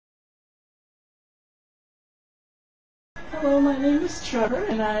Hello, my name is Trevor,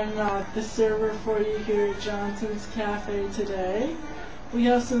 and I'm the server for you here at Johnson's Cafe today. We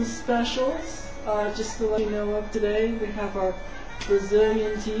have some specials, just to let you know of today. We have our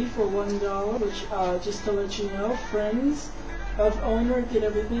Brazilian tea for $1, which, just to let you know, friends of owner get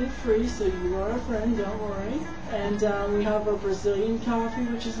everything free, so you are a friend, don't worry. And we have our Brazilian coffee,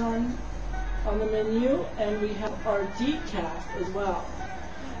 which is on the menu, and we have our decaf as well.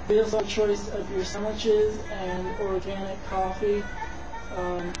 We also have a choice of your sandwiches and organic coffee,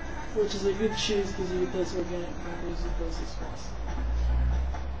 which is a good choice because you get those organic coffees with those as well.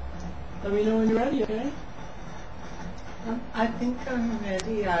 Let me know when you're ready, okay? I think I'm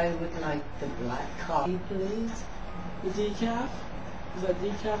ready. I would like the black coffee, please. The decaf? Is that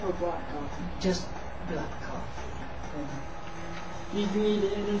decaf or black coffee? Just black coffee. You need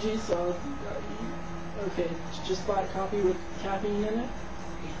energy, so okay, just black coffee with caffeine in it?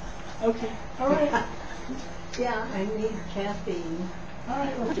 Okay, alright. Yeah, I need caffeine.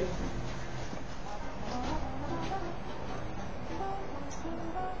 Alright, okay.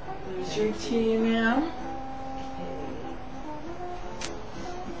 There's your tea, ma'am.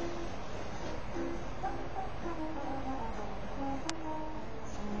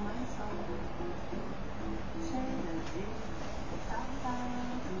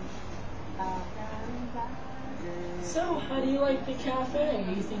 So, how do you like the cafe?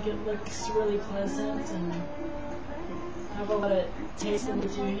 You think it looks really pleasant and have a lot of tasting to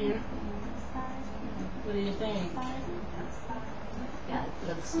do here? What do you think? Yeah, it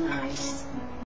looks nice.